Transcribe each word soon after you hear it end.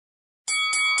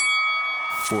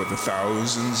For the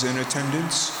thousands in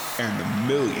attendance and the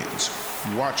millions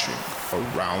watching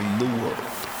around the world,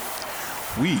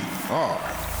 we are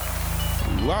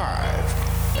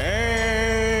live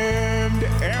and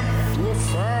amplified.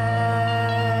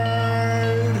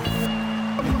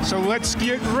 So let's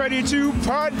get ready to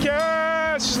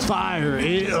podcast. Fire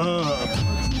it up.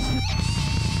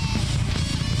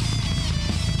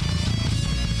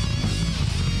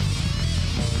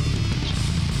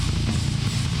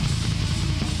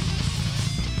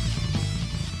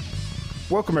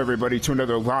 Welcome, everybody, to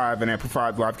another live and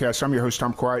amplified livecast. I'm your host,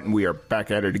 Tom Quiet, and we are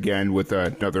back at it again with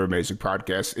another amazing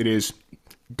podcast. It is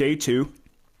day 2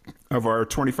 of our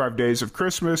 25 Days of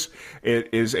Christmas. It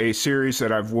is a series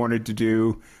that I've wanted to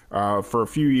do for a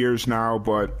few years now,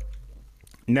 but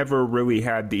never really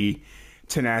had the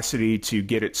tenacity to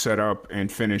get it set up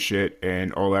and finish it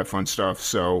and all that fun stuff.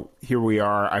 So here we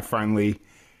are. I finally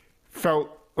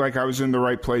felt like I was in the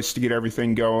right place to get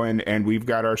everything going, and we've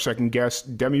got our second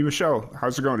guest, Demi Michelle.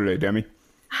 How's it going today, Demi?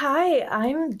 Hi,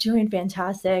 I'm doing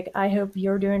fantastic. I hope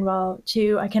you're doing well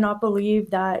too. I cannot believe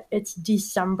that it's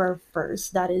December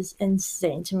 1st. That is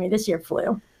insane to me. This year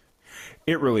flew.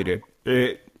 It really did.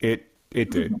 It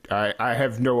did. I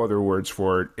have no other words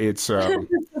for it. It's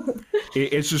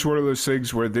it's just one of those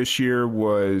things where this year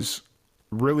was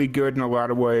really good in a lot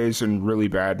of ways and really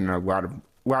bad in a lot of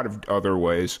other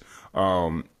ways.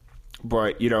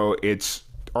 But you know, it's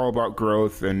all about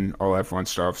growth and all that fun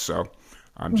stuff. So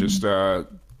I'm just glad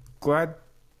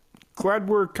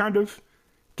we're kind of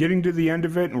getting to the end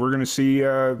of it, and we're going to see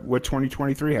what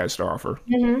 2023 has to offer.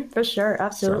 For sure,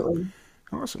 absolutely.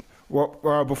 So, awesome.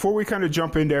 Well, before we kind of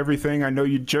jump into everything, I know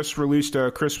you just released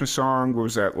a Christmas song. What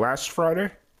was that, last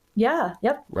Friday? Yeah,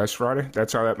 yep. Last Friday.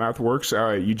 That's how that math works.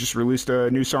 You just released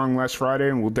a new song last Friday,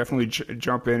 and we'll definitely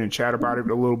jump in and chat about it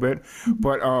a little bit.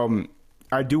 But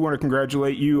I do want to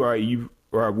congratulate you.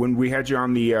 When we had you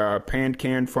on the Pan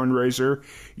Can fundraiser,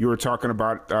 you were talking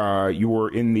about you were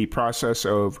in the process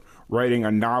of writing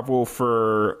a novel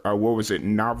for, what was it,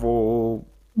 National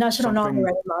Novel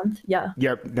Writing Month, yeah.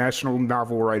 Yep, National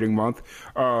Novel Writing Month.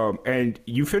 And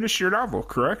you finished your novel,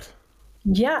 correct?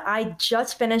 Yeah, I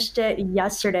just finished it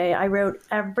yesterday. I wrote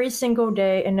every single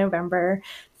day in November,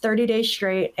 30 days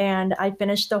straight, and I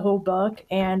finished the whole book,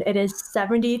 and it is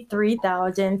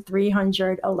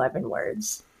 73,311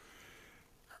 words.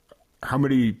 How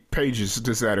many pages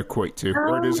does that equate to?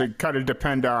 Or does it kind of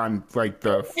depend on like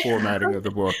the formatting of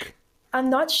the book? I'm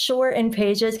not sure in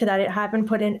pages because I haven't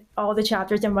put in all the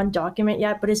chapters in one document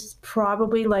yet, but it's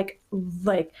probably like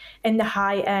in the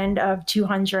high end of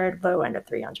 200, low end of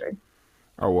 300.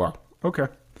 Oh, wow. Okay.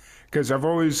 Because I've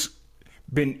always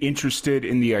been interested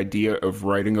in the idea of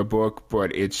writing a book,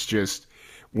 but it's just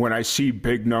when I see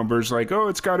big numbers like, oh,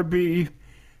 it's got to be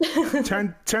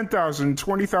 10,000,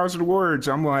 20,000 words.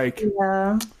 I'm like,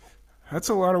 yeah, that's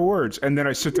a lot of words. And then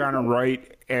I sit down and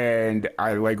write, and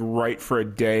I like write for a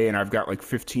day, and I've got like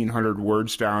 1,500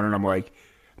 words down, and I'm like,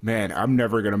 man, I'm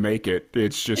never going to make it.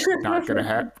 It's just not going to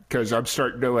happen because I'm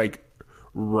starting to like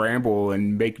ramble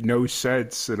and make no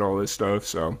sense and all this stuff.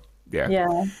 So yeah,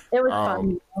 it was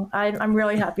fun. I'm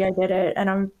really happy I did it, and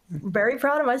I'm very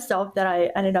proud of myself that I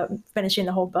ended up finishing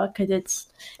the whole book because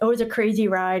it was a crazy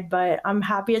ride, but I'm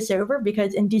happy it's over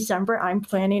because in December I'm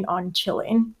planning on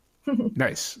chilling.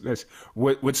 Nice.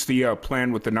 What's the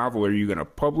plan with the novel? Are you going to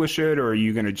publish it, or are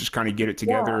you going to just kind of get it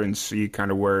together and see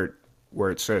kind of where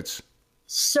it sits?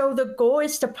 So the goal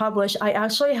is to publish. I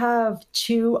actually have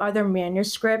 2 other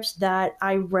manuscripts that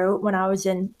I wrote when I was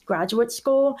in graduate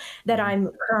school that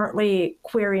I'm currently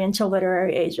querying to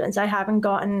literary agents. I haven't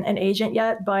gotten an agent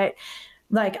yet, but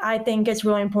I think it's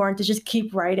really important to just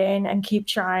keep writing and keep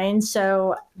trying.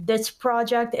 So this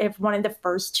project, if one of the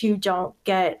first 2 don't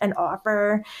get an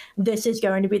offer, this is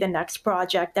going to be the next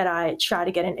project that I try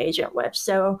to get an agent with.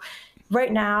 So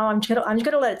right now, I'm just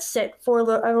gonna let it sit for a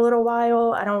little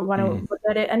while. I don't want to look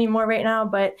at it anymore right now,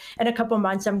 but in a couple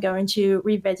months, I'm going to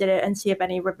revisit it and see if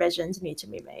any revisions need to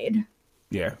be made.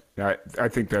 Yeah, I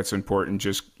think that's important.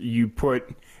 Just you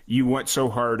went so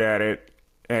hard at it,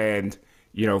 and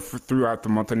you know, throughout the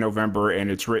month of November, and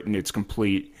it's written, it's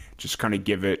complete. Just kind of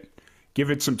give it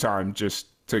some time, just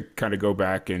to kind of go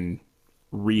back and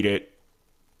read it,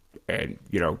 and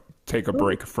you know, take a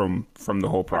break from the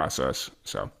whole process.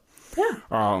 So. Yeah.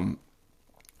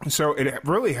 So it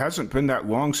really hasn't been that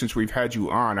long since we've had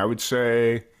you on. I would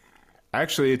say,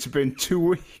 actually, it's been 2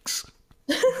 weeks.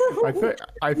 I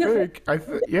think,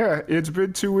 yeah, it's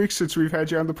been 2 weeks since we've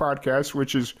had you on the podcast,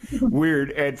 which is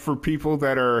weird. And for people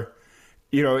that are,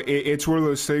 you know, it's one of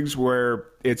those things where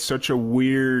it's such a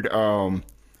weird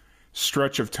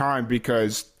stretch of time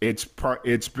because it's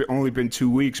only been 2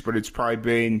 weeks, but it's probably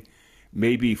been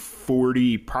maybe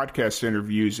 40 podcast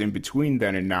interviews in between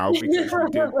then and now because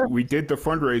we did the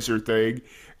fundraiser thing,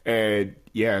 and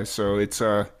yeah, so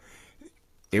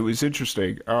it was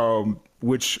interesting.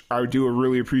 Which I do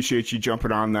really appreciate you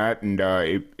jumping on that, and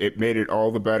it made it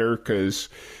all the better because,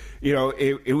 you know,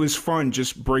 it was fun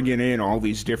just bringing in all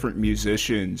these different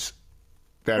musicians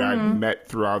that I met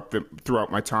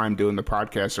throughout my time doing the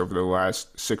podcast over the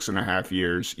last 6.5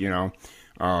 years. You know,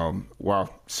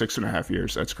 wow, 6.5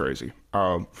 years, that's crazy.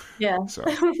 Yeah. So,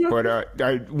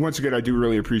 but once again, I do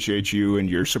really appreciate you and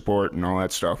your support and all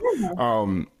that stuff.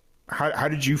 How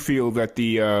did you feel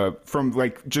that from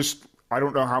like just, I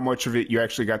don't know how much of it you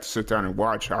actually got to sit down and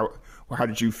watch. How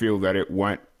did you feel that it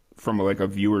went from like a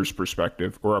viewer's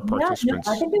perspective or a participant's?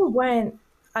 Yeah, no, I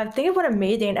think it went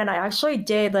amazing. And I actually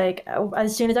did, like,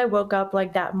 as soon as I woke up,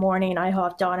 like that morning, I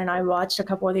hopped on and I watched a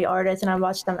couple of the artists and I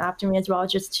watched them after me as well,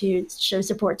 just to show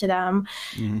support to them.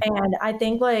 And I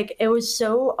think like it was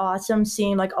so awesome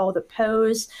seeing like all the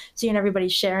posts, seeing everybody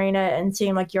sharing it and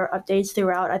seeing like your updates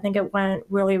throughout. I think it went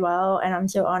really well. And I'm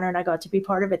so honored I got to be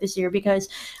part of it this year because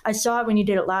I saw it when you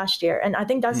did it last year. And I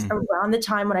think that's around the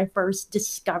time when I first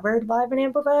discovered Live and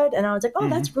Amplified. And I was like, oh,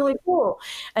 that's really cool.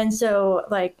 And so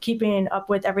like keeping up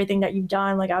with everything that you've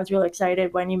done, like I was really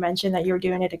excited when you mentioned that you were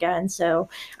doing it again. So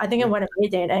I think it went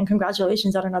amazing, and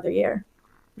congratulations on another year.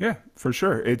 Yeah, for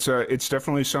sure. It's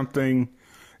definitely something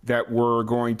that we're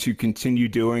going to continue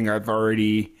doing. I've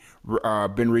already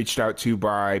been reached out to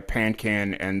by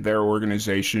PanCan and their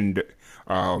organization,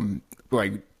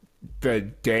 like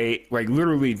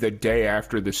literally the day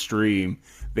after the stream,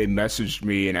 they messaged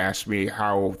me and asked me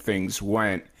how things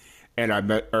went, and I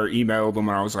emailed them,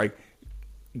 and I was like,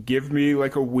 give me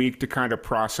like a week to kind of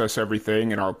process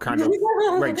everything, and I'll kind of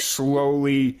like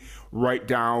slowly write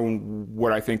down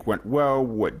what I think went well,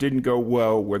 what didn't go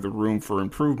well, where the room for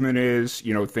improvement is,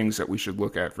 you know, things that we should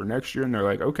look at for next year. And they're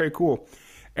like, okay, cool.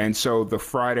 And so the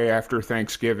Friday after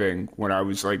Thanksgiving, when I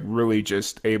was like really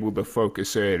just able to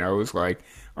focus in, I was like,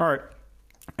 all right.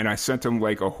 And I sent them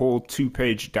like a whole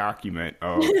 2-page document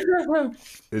of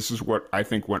this is what I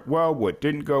think went well, what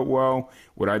didn't go well,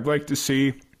 what I'd like to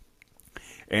see.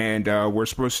 And we're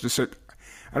supposed to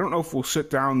I don't know if we'll sit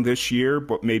down this year,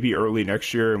 but maybe early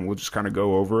next year, and we'll just kind of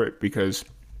go over it because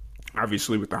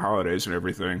obviously with the holidays and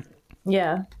everything.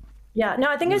 Yeah. Yeah. No,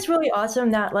 I think it's really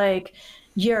awesome that like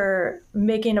you're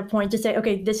making a point to say,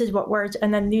 okay, this is what worked,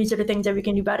 and then these are the things that we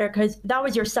can do better, because that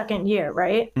was your second year,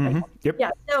 right? Yep.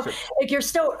 Yeah. So like you're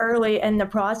still early in the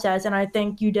process, and I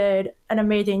think you did an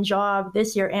amazing job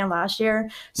this year and last year.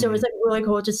 So it was like really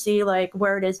cool to see like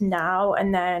where it is now,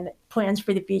 and then plans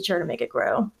for the future to make it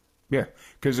grow. Yeah,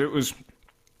 because it was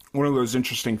one of those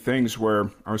interesting things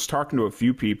where I was talking to a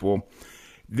few people.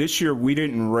 This year we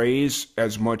didn't raise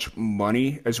as much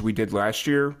money as we did last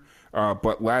year.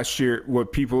 But last year,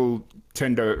 what people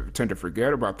tend to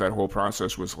forget about that whole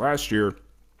process was last year,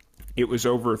 it was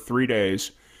over 3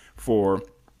 days for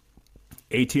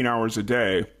 18 hours a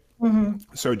day.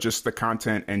 So just the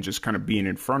content and just kind of being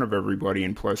in front of everybody.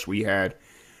 And plus I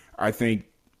think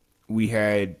we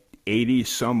had 80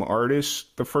 some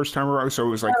artists the first time around. So it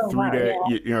was like 3 days,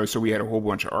 you know, so we had a whole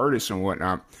bunch of artists and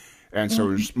whatnot. And so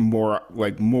it was more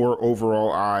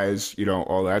overall eyes, you know,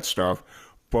 all that stuff.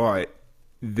 But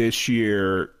this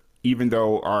year, even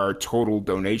though our total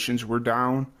donations were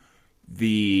down,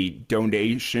 the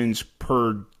dollars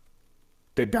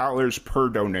per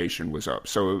donation was up.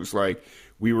 So it was like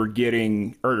we were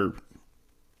getting more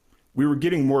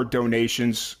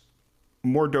donations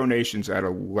at a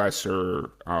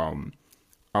lesser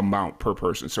amount per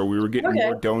person. So we were getting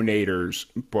more donators,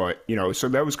 but you know, so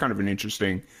that was kind of an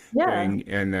interesting thing.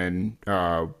 And then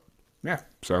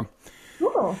so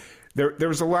Cool. There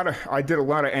was I did a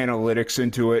lot of analytics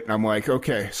into it, and I'm like,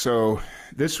 okay, so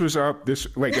this was up,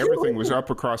 everything was up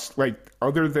across, like,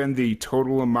 other than the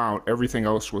total amount, everything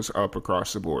else was up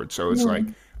across the board. So it's like,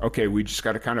 okay, we just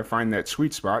got to kind of find that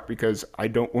sweet spot, because I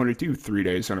don't want to do 3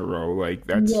 days in a row. Like,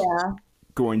 that's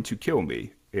going to kill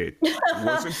me. It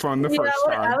wasn't fun the first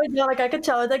time. I was like, I could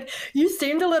tell. I was like, you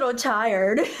seemed a little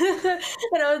tired.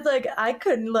 And I was like, I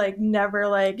couldn't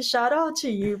never shout out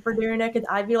to you for doing it, because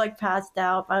I'd be passed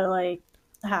out by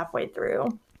halfway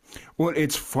through. Well,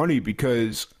 it's funny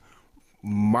because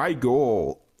my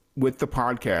goal with the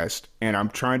podcast, and I'm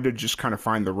trying to just kind of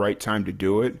find the right time to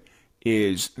do it,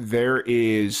 is there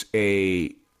is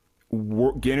a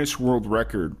Guinness World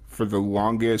Record for the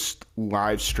longest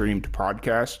live streamed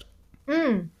podcast.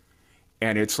 And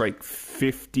it's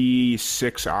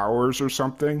 56 hours or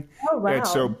something. Oh, wow. And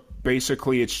so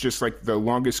basically it's just like the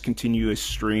longest continuous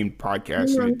streamed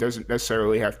podcast, and it doesn't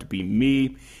necessarily have to be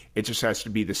me. It just has to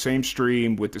be the same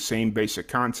stream with the same basic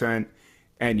content,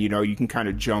 and you can kind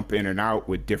of jump in and out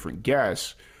with different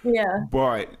guests. Yeah.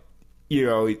 But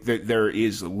there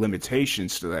is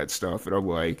limitations to that stuff, and I'm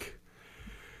like,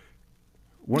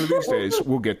 one of these days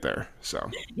we'll get there. So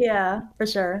yeah, for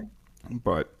sure.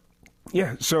 But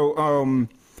yeah, so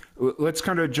let's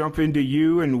kind of jump into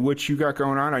you and what you got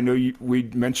going on. I know we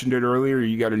mentioned it earlier.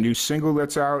 You got a new single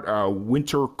that's out,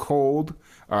 Winter Cold,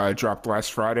 dropped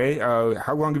last Friday.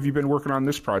 How long have you been working on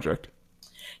this project?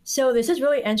 So this is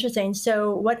really interesting.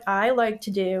 So what I like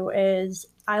to do is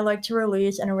I like to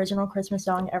release an original Christmas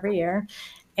song every year.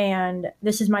 And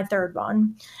this is my third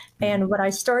one. And what I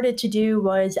started to do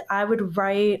was I would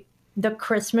write the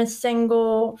Christmas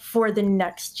single for the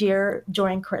next year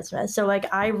during Christmas. So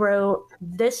like I wrote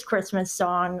this Christmas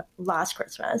song last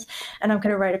Christmas, and I'm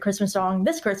going to write a Christmas song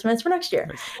this Christmas for next year.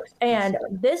 And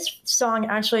this song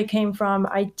actually came from,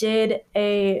 I did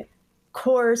a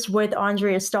course with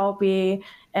Andrea Stalpi,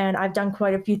 and I've done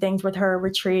quite a few things with her,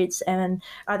 retreats and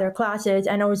other classes.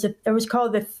 And it was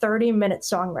called the 30-minute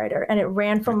songwriter, and it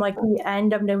ran from like the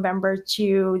end of November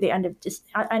to the end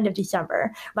of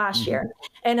December last year.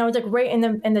 And I was like right in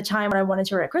the time when I wanted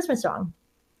to write a Christmas song.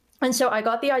 And so I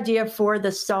got the idea for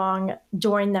the song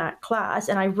during that class,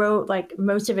 and I wrote like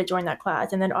most of it during that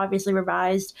class, and then obviously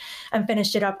revised and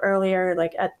finished it up earlier,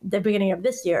 like at the beginning of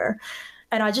this year.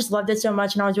 And I just loved it so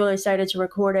much, and I was really excited to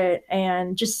record it.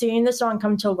 And just seeing the song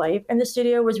come to life in the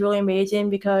studio was really amazing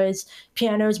because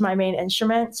piano is my main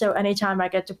instrument. So anytime I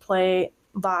get to play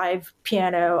live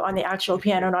piano on the actual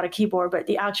piano, not a keyboard, but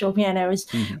the actual piano is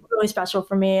really special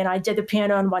for me. And I did the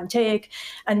piano in one take.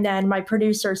 And then my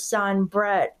producer's son,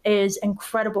 Brett, is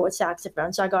incredible at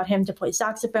saxophone. So I got him to play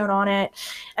saxophone on it.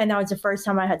 And that was the first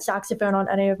time I had saxophone on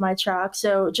any of my tracks.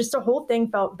 So just the whole thing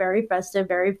felt very festive,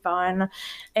 very fun.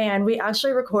 And we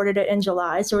actually recorded it in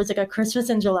July. So it was like a Christmas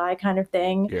in July kind of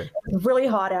thing. Yeah. It was really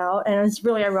hot out. And it was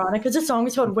really ironic because the song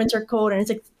was called Winter Cold, and it's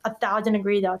like 1,000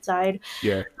 degrees outside.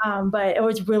 Yeah. But it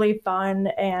was really fun,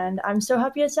 and I'm so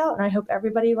happy it's out, and I hope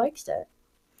everybody likes it.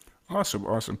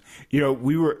 Awesome.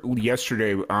 We were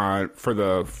yesterday for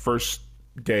the first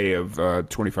day of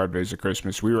 25 Days of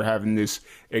Christmas, we were having this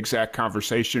exact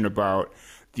conversation about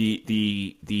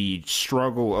the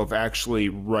struggle of actually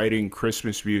writing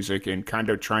Christmas music and kind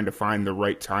of trying to find the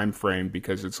right time frame,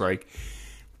 because it's like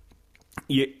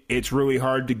it's really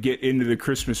hard to get into the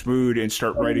Christmas mood and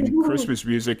start writing Christmas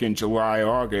music in July,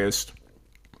 August,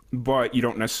 but you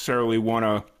don't necessarily want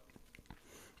to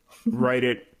write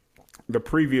it the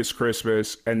previous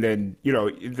Christmas, and then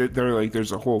they're like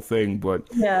there's a whole thing. But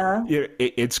yeah,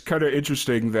 it's kind of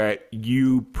interesting that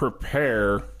you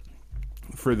prepare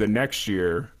for the next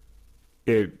year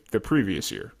the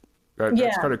previous year.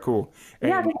 That's kind of cool.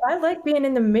 And I like being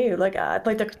in the mood. Like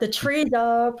the tree's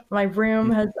up, my room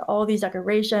has all these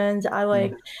decorations.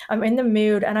 I'm in the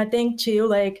mood. And I think too,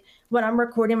 like when I'm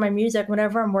recording my music,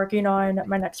 whenever I'm working on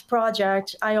my next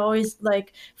project, I always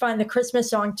like find the Christmas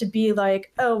song to be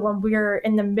like, oh, when we're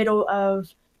in the middle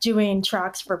of doing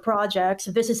tracks for projects,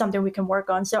 this is something we can work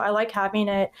on. So I like having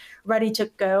it ready to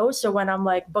go. So when I'm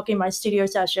like booking my studio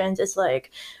sessions, it's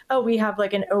like, oh, we have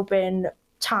like an open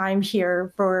time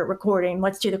here for recording,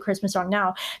 let's do the Christmas song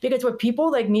now. Because what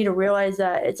people like need to realize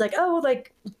that it's like, oh,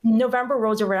 like November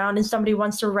rolls around and somebody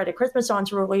wants to write a Christmas song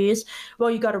to release,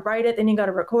 well, you got to write it, then you got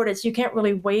to record it, so you can't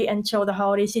really wait until the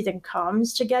holiday season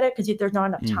comes to get it because there's not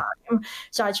enough time.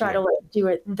 So I try to like do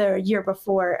it the year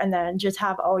before and then just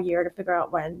have all year to figure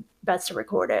out when best to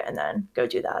record it and then go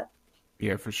do that.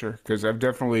 Yeah, for sure. Because I've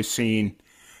definitely seen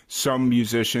some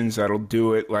musicians that'll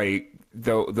do it like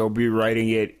they'll be writing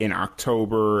it in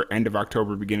October, end of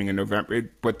October, beginning of November,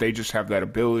 but they just have that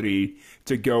ability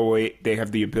to go. They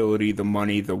have the ability, the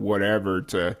money, the whatever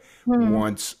to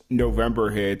once November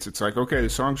hits, it's like, okay, the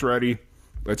song's ready.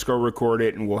 Let's go record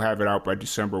it, and we'll have it out by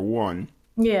December 1.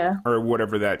 Yeah, or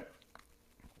whatever that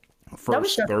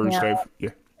first Thursday.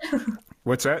 Yeah.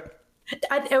 What's that?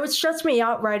 It would stress me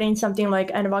out writing something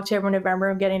like end of October, November,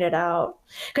 and getting it out.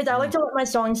 Because I like to let my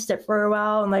songs sit for a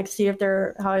while and like see if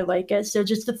they're how I like it. So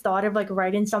just the thought of like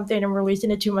writing something and releasing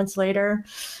it 2 months later,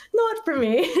 not for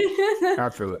me. I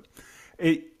feel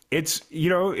it. It's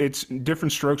it's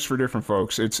different strokes for different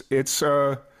folks. It's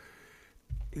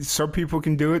some people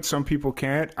can do it, some people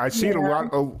can't. I see it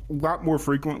a lot more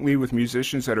frequently with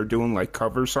musicians that are doing like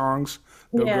cover songs.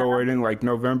 They'll go in like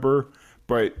November.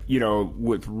 But,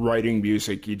 with writing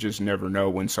music, you just never know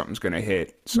when something's going to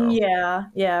hit. So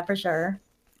yeah, for sure.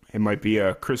 It might be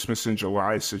a Christmas in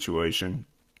July situation.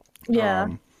 Yeah.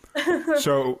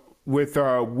 So with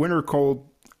Winter Cold,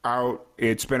 out.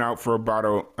 It's been out for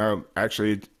about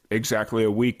actually exactly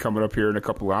a week, coming up here in a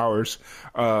couple hours.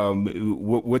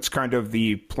 What's kind of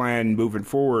the plan moving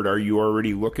forward? Are you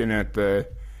already looking at the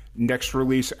next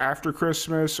release after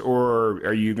Christmas, or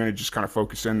are you going to just kind of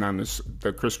focus in on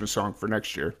the Christmas song for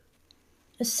next year?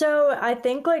 So I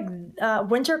think like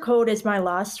Winter Cold is my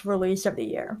last release of the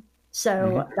year.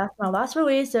 So that's my last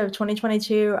release of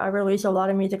 2022. I released a lot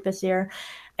of music this year,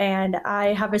 and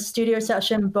I have a studio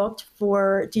session booked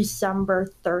for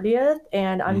December 30th,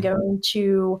 and I'm going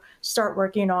to start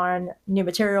working on new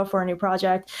material for a new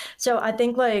project. So I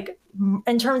think like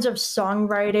in terms of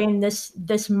songwriting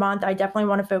this month, I definitely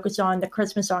want to focus on the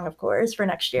Christmas song, of course, for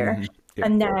next year. Yeah.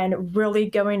 And then really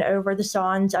going over the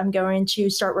songs I'm going to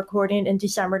start recording in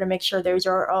December to make sure those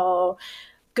are all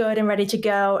good and ready to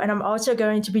go. And I'm also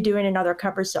going to be doing another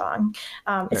cover song.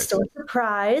 It's still a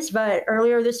surprise, but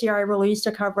earlier this year I released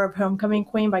a cover of Homecoming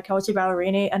Queen by Kelsey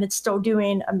Ballerini, and it's still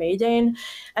doing amazing.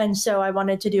 And so I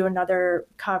wanted to do another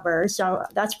cover. So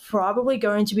that's probably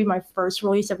going to be my first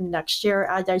release of next year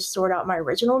as I sort out my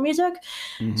original music.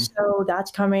 So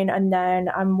that's coming. And then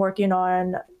I'm working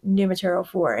on new material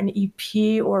for an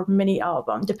EP or mini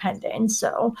album, depending.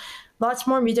 So lots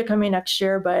more music coming next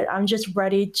year, but I'm just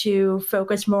ready to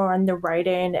focus more on the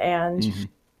writing and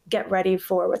get ready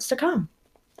for what's to come.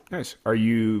 Nice. Are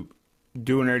you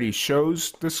doing any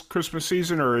shows this Christmas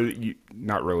season, or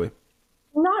not really?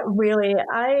 Not really.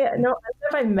 I don't know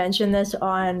if I mentioned this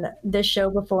on this show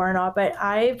before or not, but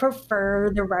I prefer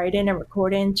the writing and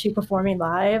recording to performing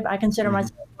live. I consider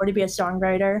myself more to be a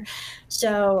songwriter.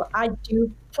 So I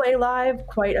do play live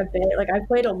quite a bit. Like I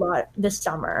played a lot this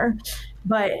summer.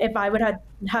 But if I would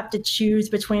have to choose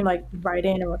between like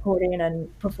writing and recording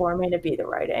and performing, it'd be the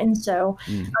writing. So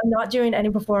I'm not doing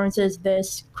any performances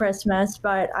this Christmas,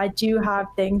 but I do have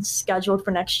things scheduled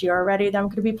for next year already that I'm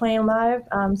going to be playing live.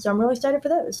 So I'm really excited for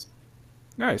those.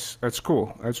 Nice. That's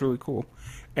cool. That's really cool.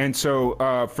 And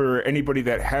so for anybody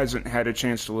that hasn't had a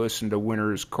chance to listen to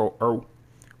Winter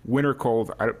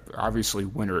Cold, obviously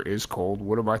winter is cold.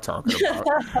 What am I talking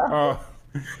about?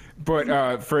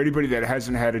 But for anybody that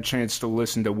hasn't had a chance to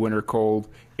listen to Winter Cold,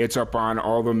 it's up on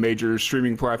all the major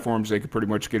streaming platforms. They can pretty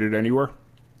much get it anywhere.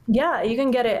 Yeah, you can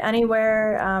get it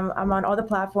anywhere. I'm on all the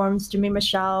platforms, Demi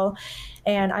Michelle,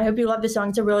 and I hope you love the song.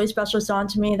 It's a really special song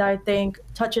to me that I think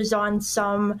touches on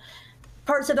some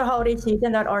parts of the holiday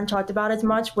season that aren't talked about as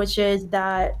much, which is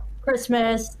that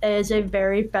Christmas is a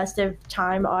very festive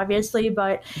time, obviously,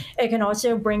 but it can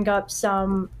also bring up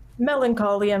some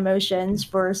melancholy emotions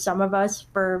for some of us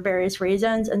for various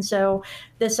reasons. And so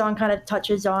this song kind of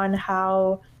touches on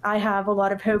how I have a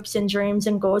lot of hopes and dreams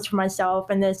and goals for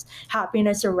myself and this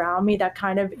happiness around me that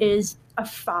kind of is a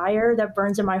fire that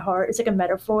burns in my heart. It's like a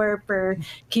metaphor for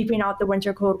keeping out the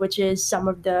winter cold, which is some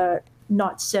of the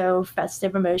not so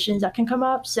festive emotions that can come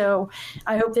up. So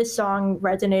I hope this song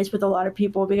resonates with a lot of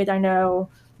people because I know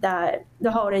that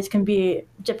the holidays can be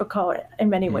difficult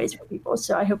in many ways for people.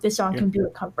 So I hope this song can be a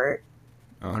comfort.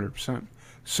 100%.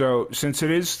 So since it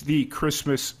is the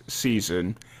Christmas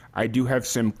season, I do have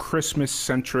some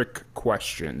Christmas-centric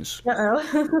questions.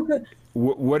 Uh-oh.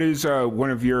 What is one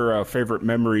of your favorite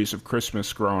memories of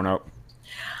Christmas growing up?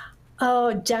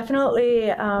 Oh,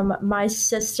 definitely. My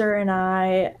sister and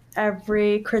I,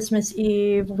 every Christmas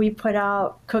Eve, we put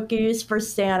out cookies for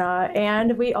Santa,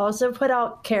 and we also put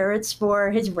out carrots for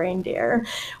his reindeer,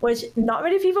 which not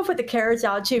many people put the carrots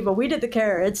out too, but we did the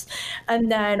carrots.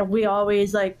 And then we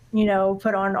always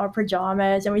put on our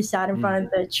pajamas and we sat in front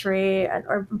of the tree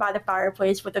or by the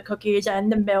fireplace with the cookies and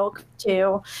the milk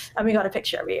too. And we got a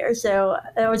picture every year. So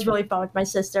it was really fun with my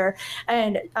sister.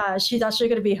 And she's actually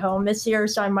going to be home this year,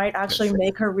 so I might actually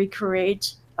make her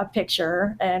recreate a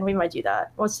picture, and we might do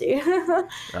that. We'll see.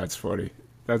 That's funny.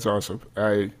 That's awesome.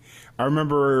 I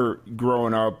remember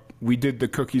growing up, we did the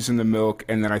cookies and the milk,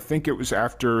 and then I think it was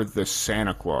after the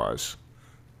Santa Claus.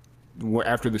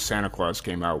 After the Santa Claus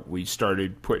came out, we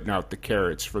started putting out the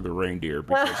carrots for the reindeer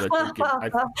because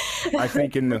I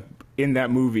think in that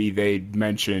movie they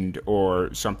mentioned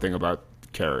or something about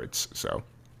carrots. So.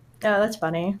 Oh, that's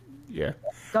funny. Yeah.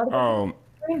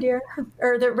 Reindeer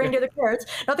or the reindeer, the carrots,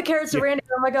 not the carrots, the reindeer.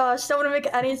 Oh my gosh, that wouldn't make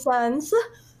any sense.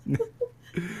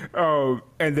 And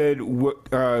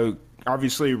then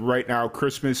obviously right now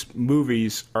Christmas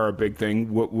movies are a big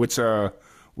thing. What's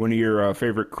one of your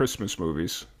favorite Christmas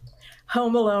movies?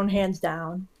 Home Alone, hands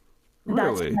down.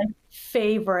 Really? That's my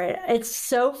favorite. It's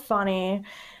so funny.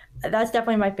 That's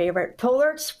definitely my favorite. Polar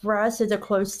Express is a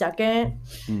close second,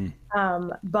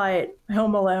 but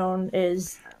Home Alone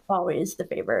is always the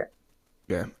favorite.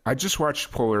 Yeah, I just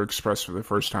watched Polar Express for the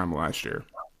first time last year.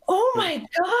 Oh my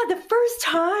God, the first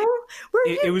time? Where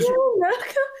you it was been?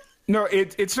 No,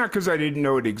 it's not because I didn't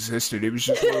know it existed. It was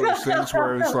just one of those things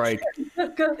where it was like,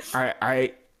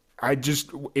 I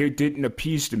just, it didn't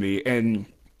appease to me. And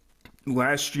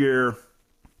last year,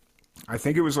 I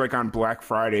think it was like on Black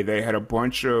Friday, they had a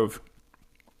bunch of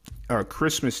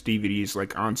Christmas DVDs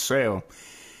like on sale.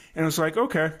 And I was like,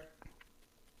 okay.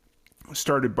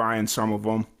 Started buying some of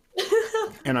them.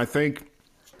 And I think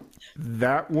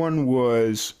that one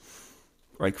was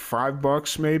like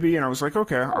 $5 maybe. And I was like,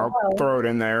 okay, I'll throw it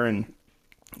in there and,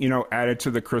 add it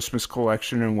to the Christmas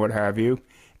collection and what have you.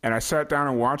 And I sat down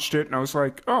and watched it and I was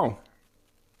like, oh,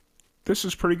 this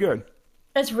is pretty good.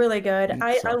 It's really good.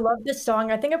 I love this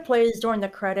song. I think it plays during the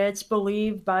credits,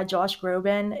 Believe by Josh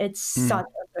Groban. It's such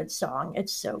a good song.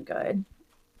 It's so good.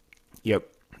 Yep.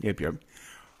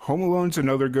 Home Alone's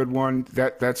another good one.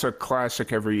 That's a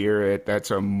classic every year.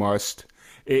 That's a must.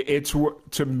 It's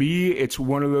to me, it's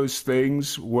one of those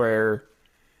things where,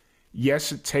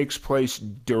 yes, it takes place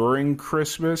during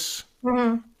Christmas,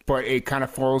 but it kind of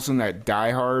falls in that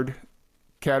Die Hard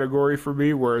category for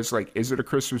me. Whereas, like, is it a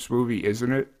Christmas movie?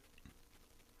 Isn't it?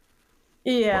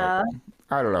 Yeah.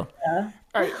 But, I don't know. Yeah.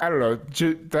 I don't know.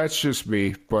 That's just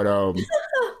me. But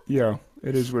yeah,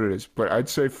 it is what it is. But I'd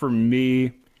say for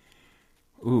me,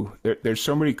 there's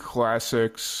so many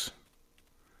classics.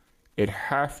 It'd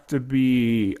have to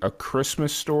be A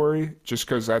Christmas Story, just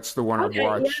because that's the one I've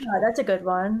watched. Yeah, that's a good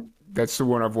one. That's the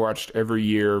one I've watched every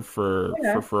year for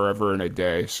forever and a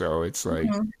day. So it's like,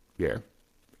 yeah.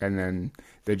 And then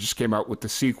they just came out with the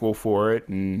sequel for it,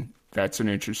 and that's an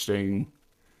interesting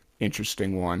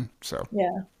one. So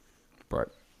yeah.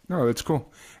 But no, that's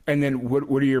cool. And then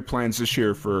what are your plans this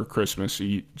year for Christmas? Are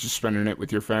you just spending it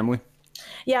with your family?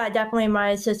 Yeah, definitely.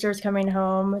 My sister's coming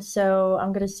home, so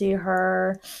I'm gonna see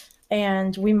her,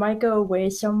 and we might go away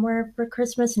somewhere for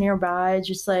Christmas nearby.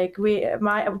 Just like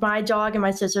my dog and my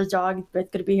sister's dog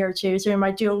both gonna be here too, so we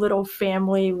might do a little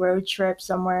family road trip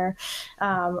somewhere.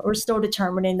 We're still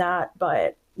determining that,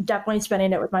 but definitely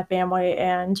spending it with my family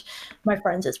and my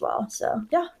friends as well. So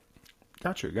yeah.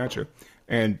 Gotcha.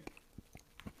 And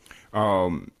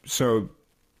so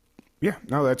yeah,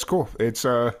 no, that's cool.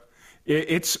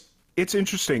 It's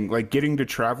interesting, like getting to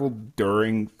travel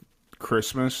during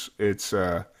Christmas. It's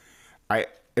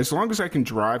as long as I can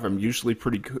drive, I'm usually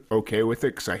pretty okay with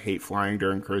it because I hate flying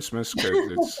during Christmas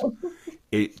because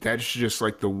that's just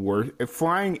like the worst. If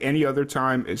flying any other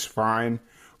time is fine,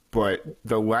 but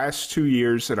the last 2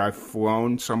 years that I've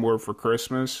flown somewhere for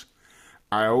Christmas,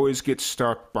 I always get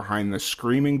stuck behind the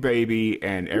screaming baby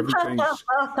and everything's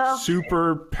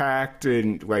super packed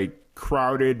and like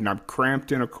crowded and I'm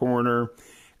cramped in a corner.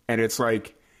 And it's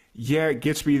like, yeah, it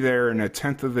gets me there in a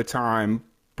tenth of the time,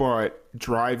 but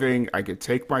driving, I could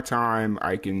take my time.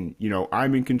 I can,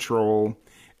 I'm in control.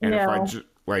 And if I just,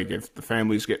 if the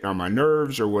family's getting on my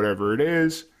nerves or whatever it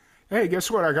is, hey,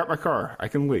 guess what? I got my car. I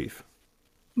can leave.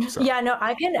 So. Yeah, no,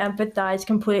 I can empathize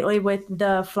completely with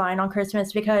the flying on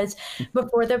Christmas because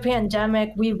before the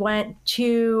pandemic, we went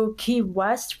to Key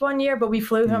West one year, but we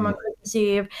flew home on Christmas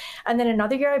Eve. And then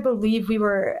another year, I believe we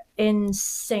were in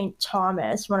St.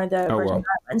 Thomas, one of the Virgin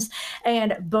Islands.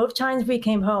 And both times we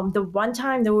came home, the one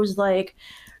time there was like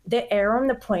the air on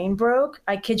the plane broke,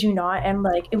 I kid you not, and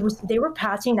like they were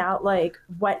passing out like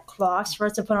wet cloths for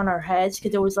us to put on our heads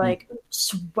because it was like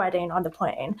sweating on the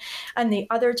plane. And the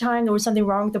other time there was something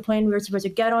wrong with the plane we were supposed to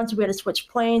get on, so we had to switch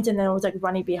planes, and then it was like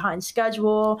running behind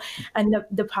schedule. And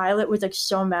the pilot was like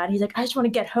so mad. He's like, I just want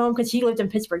to get home, because he lived in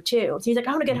Pittsburgh too. So he's like,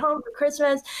 I want to get home for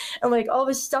Christmas, and like all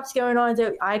this stuff's going on.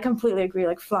 So I completely agree.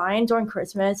 Like flying during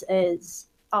Christmas is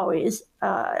always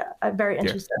very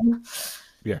interesting.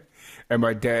 Yeah. And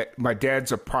my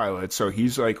dad's a pilot, so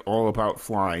he's like all about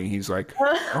flying. He's like,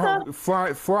 oh,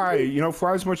 fly, fly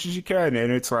as much as you can.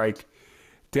 And it's like,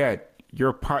 Dad, you're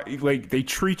a pilot. Like, they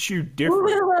treat you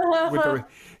different.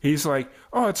 He's like,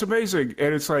 oh, it's amazing.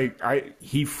 And it's like,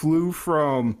 he flew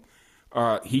from,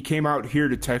 he came out here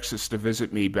to Texas to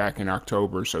visit me back in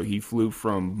October. So he flew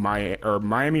from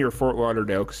Miami or Fort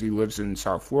Lauderdale, because he lives in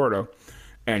South Florida.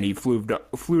 And he flew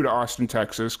to Austin,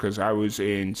 Texas, because I was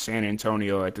in San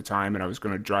Antonio at the time, and I was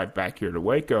going to drive back here to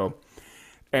Waco.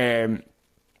 And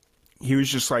he was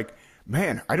just like,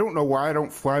 man, I don't know why I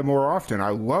don't fly more often. I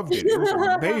loved it. It was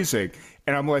amazing.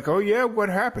 And I'm like, oh, yeah, what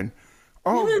happened?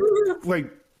 Oh,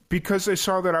 like, because they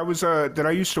saw that I was, that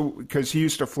I used to, because he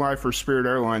used to fly for Spirit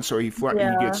Airlines, so he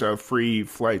gets free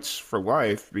flights for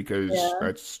life, because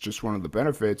that's just one of the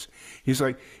benefits. He's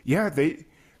like, yeah,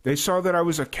 They saw that I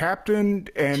was a captain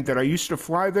and that I used to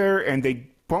fly there, and they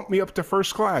bumped me up to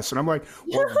first class. And I'm like,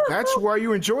 well, that's why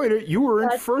you enjoyed it. You were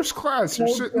in first class. You're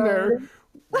sitting there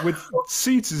with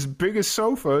seats as big as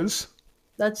sofas.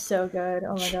 That's so good.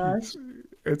 Oh, my gosh.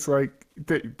 It's like,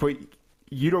 but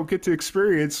you don't get to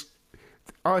experience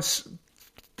us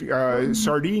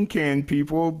sardine can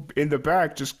people in the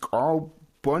back just all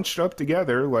bunched up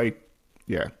together. Like,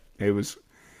 yeah, it was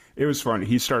funny.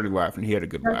 He started laughing. He had a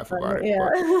good laugh funny,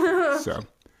 about it. yeah.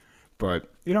 But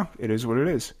it is what it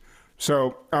is.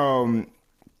 So,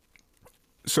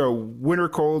 so Winter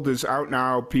Cold is out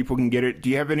now. People can get it. Do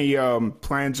you have any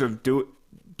plans of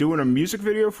doing a music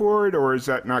video for it, or is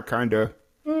that not kind of?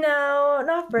 No,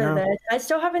 not for this. I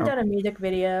still haven't done a music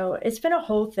video. It's been a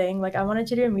whole thing. Like, I wanted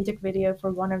to do a music video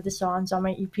for one of the songs on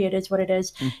my EP, It Is What It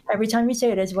Is. Every time you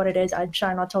say It Is What It Is, I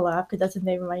try not to laugh because that's the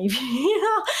name of my EP.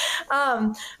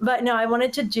 But no, I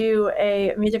wanted to do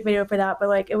a music video for that, but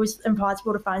like it was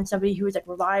impossible to find somebody who was like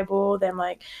reliable. Then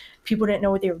like people didn't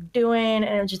know what they were doing,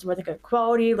 and it just wasn't good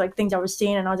quality, like things I was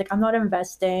seeing. And I was like, I'm not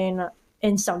investing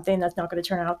in something that's not going to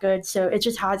turn out good. So it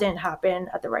just hasn't happened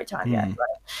at the right time yet. But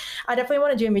I definitely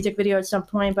want to do a music video at some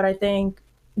point, but I think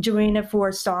doing it for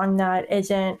a song that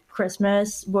isn't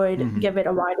Christmas would give it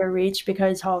a wider reach,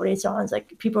 because holiday songs,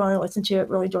 like people only listen to it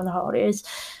really during the holidays.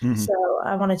 So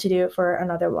I wanted to do it for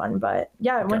another one. But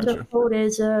yeah, Winter Cold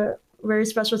is a very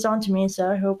special song to me.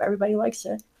 So I hope everybody likes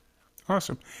it.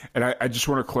 Awesome. And I just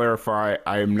want to clarify,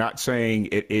 I am not saying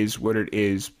It Is What It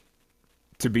Is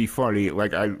to be funny.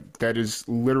 Like, that is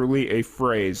literally a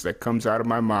phrase that comes out of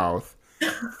my mouth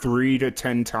 3 to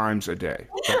 10 times a day.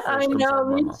 I know,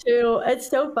 me too. It's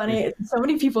so funny. So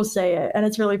many people say it, and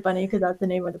it's really funny because that's the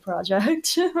name of the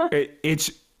project.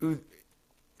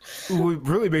 What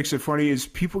really makes it funny is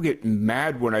people get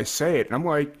mad when I say it, and I'm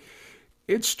like,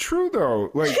 it's true though.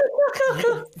 Like,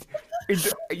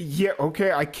 yeah,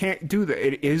 okay, I can't do that.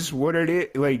 It is what it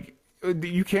is. Like,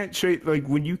 you can't change, like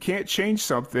when you can't change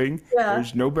something,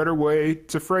 there's no better way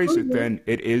to phrase it than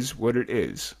it is what it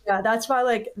is. Yeah, that's why,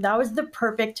 like, that was the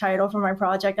perfect title for my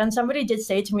project. And somebody did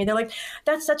say to me, they're like,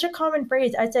 that's such a common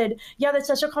phrase. I said, yeah, that's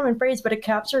such a common phrase, but it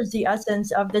captures the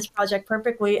essence of this project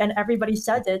perfectly, and everybody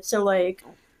says it. So like,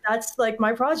 that's like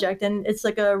my project, and it's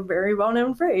like a very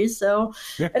well-known phrase. So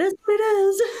it is what it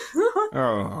is.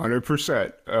 Oh,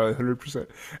 100%. 100%.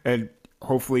 And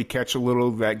hopefully catch a little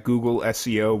of that Google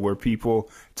SEO where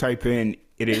people type in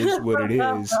 "it is what it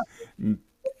is."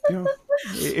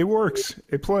 It works.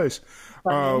 It plays.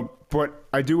 But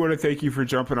I do want to thank you for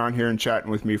jumping on here and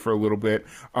chatting with me for a little bit.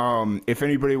 If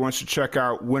anybody wants to check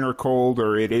out Winter Cold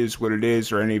or It Is What It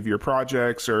Is or any of your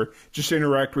projects or just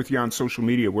interact with you on social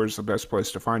media, where's the best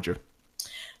place to find you?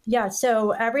 Yeah,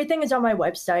 so everything is on my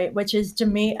website, which is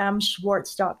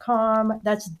DemiMschwartz.com.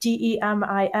 That's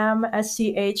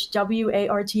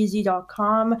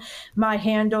DemiMschwartz.com. My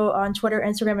handle on Twitter,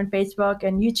 Instagram, and Facebook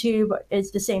and YouTube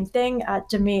is the same thing, at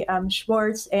Demi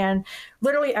Schwartz. And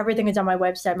literally everything is on my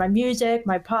website. My music,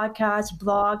 my podcast,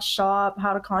 blog, shop,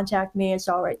 how to contact me. It's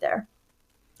all right there.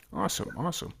 Awesome.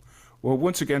 Well,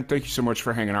 once again, thank you so much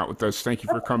for hanging out with us. Thank you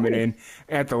for coming in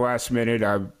at the last minute.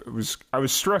 I was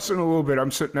stressing a little bit.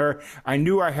 I'm sitting there. I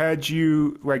knew I had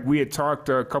you, like we had talked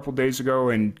a couple days ago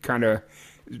and kind of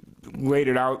laid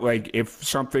it out, like if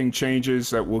something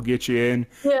changes that we'll get you in.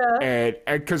 Yeah. And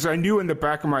because I knew in the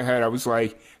back of my head, I was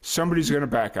like, somebody's going to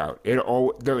back out.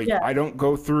 I don't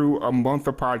go through a month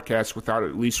of podcasts without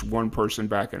at least one person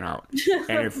backing out.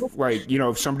 And if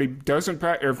if somebody doesn't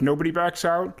back, or if nobody backs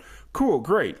out, cool,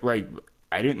 great. Like,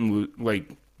 I didn't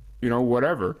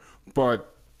whatever.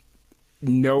 But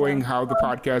knowing how the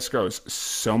podcast goes,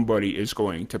 somebody is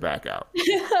going to back out.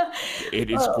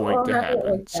 It is going to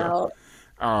happen. So,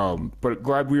 but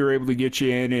glad we were able to get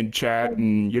you in and chat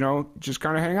and, just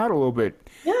kind of hang out a little bit.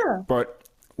 Yeah. But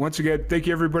once again, thank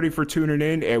you everybody for tuning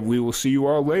in, and we will see you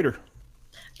all later.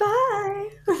 Bye.